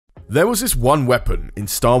There was this one weapon in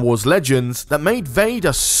Star Wars Legends that made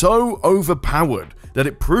Vader so overpowered that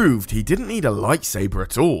it proved he didn't need a lightsaber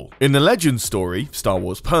at all. In the Legends story, Star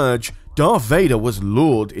Wars Purge, Darth Vader was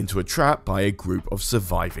lured into a trap by a group of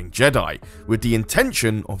surviving Jedi, with the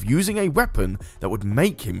intention of using a weapon that would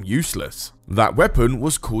make him useless. That weapon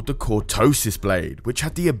was called the Cortosis Blade, which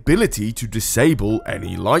had the ability to disable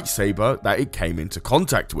any lightsaber that it came into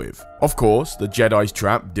contact with. Of course, the Jedi's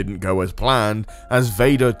trap didn't go as planned, as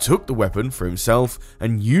Vader took the weapon for himself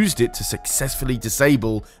and used it to successfully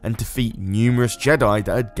disable and defeat numerous Jedi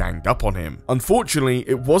that had ganged up on him. Unfortunately,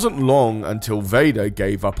 it wasn't long until Vader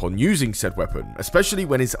gave up on using said weapon, especially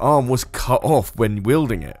when his arm was cut off when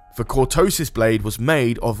wielding it. The Cortosis Blade was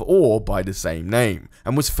made of ore by the same name,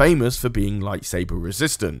 and was famous for being lightsaber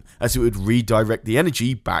resistant, as it would redirect the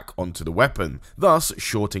energy back onto the weapon, thus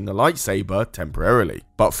shorting the lightsaber temporarily.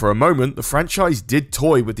 But for a moment, the franchise did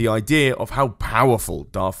toy with the idea of how powerful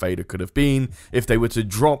Darth Vader could have been if they were to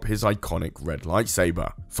drop his iconic red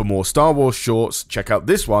lightsaber. For more Star Wars shorts, check out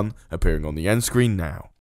this one appearing on the end screen now.